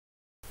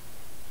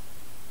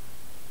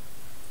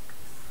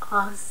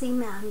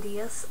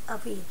Ozymandias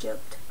of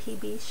Egypt,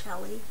 P.B.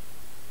 Shelley.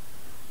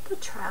 The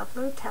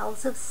traveler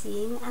tells of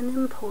seeing an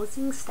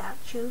imposing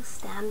statue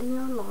standing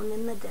alone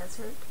in the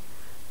desert.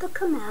 The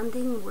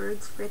commanding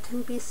words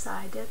written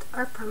beside it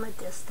are from a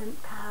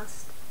distant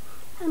past,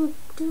 and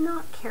do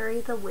not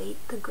carry the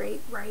weight the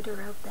great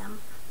writer of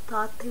them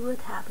thought they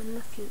would have in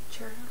the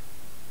future.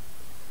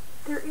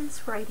 There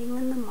is writing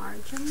in the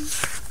margin.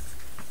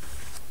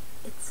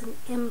 It's an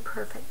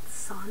imperfect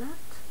sonnet.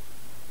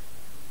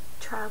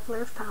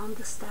 Traveler found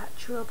the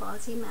statue of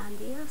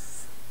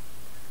Ozymandias.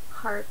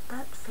 Heart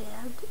that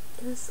fed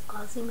is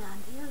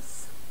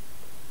Ozymandias.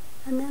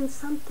 And then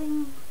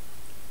something,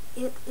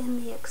 it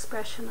in the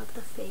expression of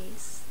the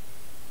face.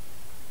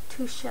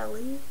 To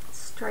Shelley,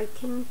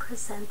 striking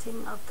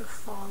presenting of the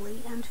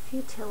folly and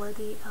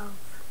futility of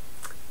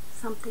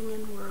something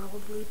in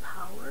worldly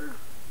power.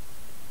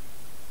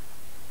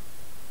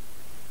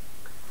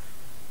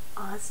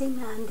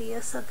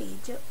 Ozymandias of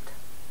Egypt.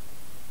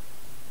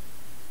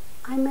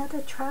 I met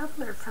a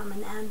traveler from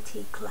an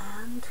antique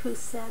land who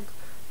said,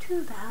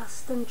 "Two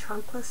vast and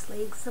trunkless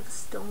legs of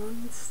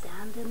stone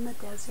stand in the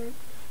desert.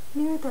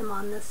 Near them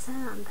on the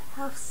sand,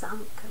 half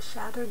sunk, a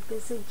shattered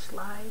visage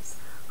lies,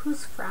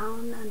 whose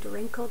frown and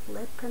wrinkled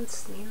lip and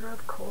sneer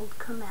of cold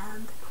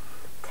command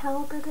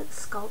tell that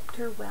its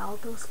sculptor well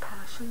those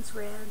passions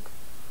read,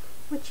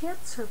 which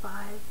yet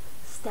survive,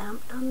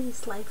 stamped on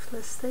these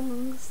lifeless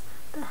things,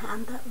 the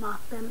hand that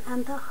mocked them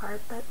and the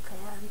heart that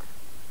fed.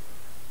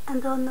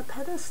 And on the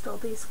pedestal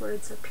these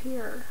words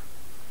appear,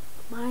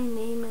 My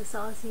name is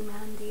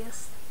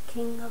Ozymandias,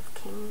 King of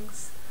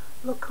Kings.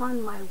 Look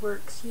on my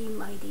works, ye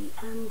mighty,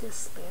 and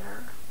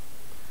despair.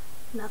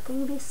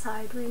 Nothing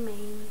beside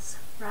remains,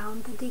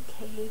 round the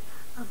decay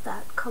of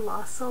that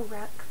colossal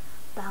wreck,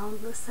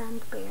 boundless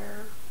and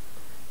bare.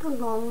 The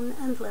lone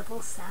and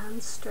level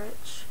sands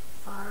stretch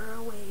far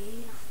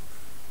away."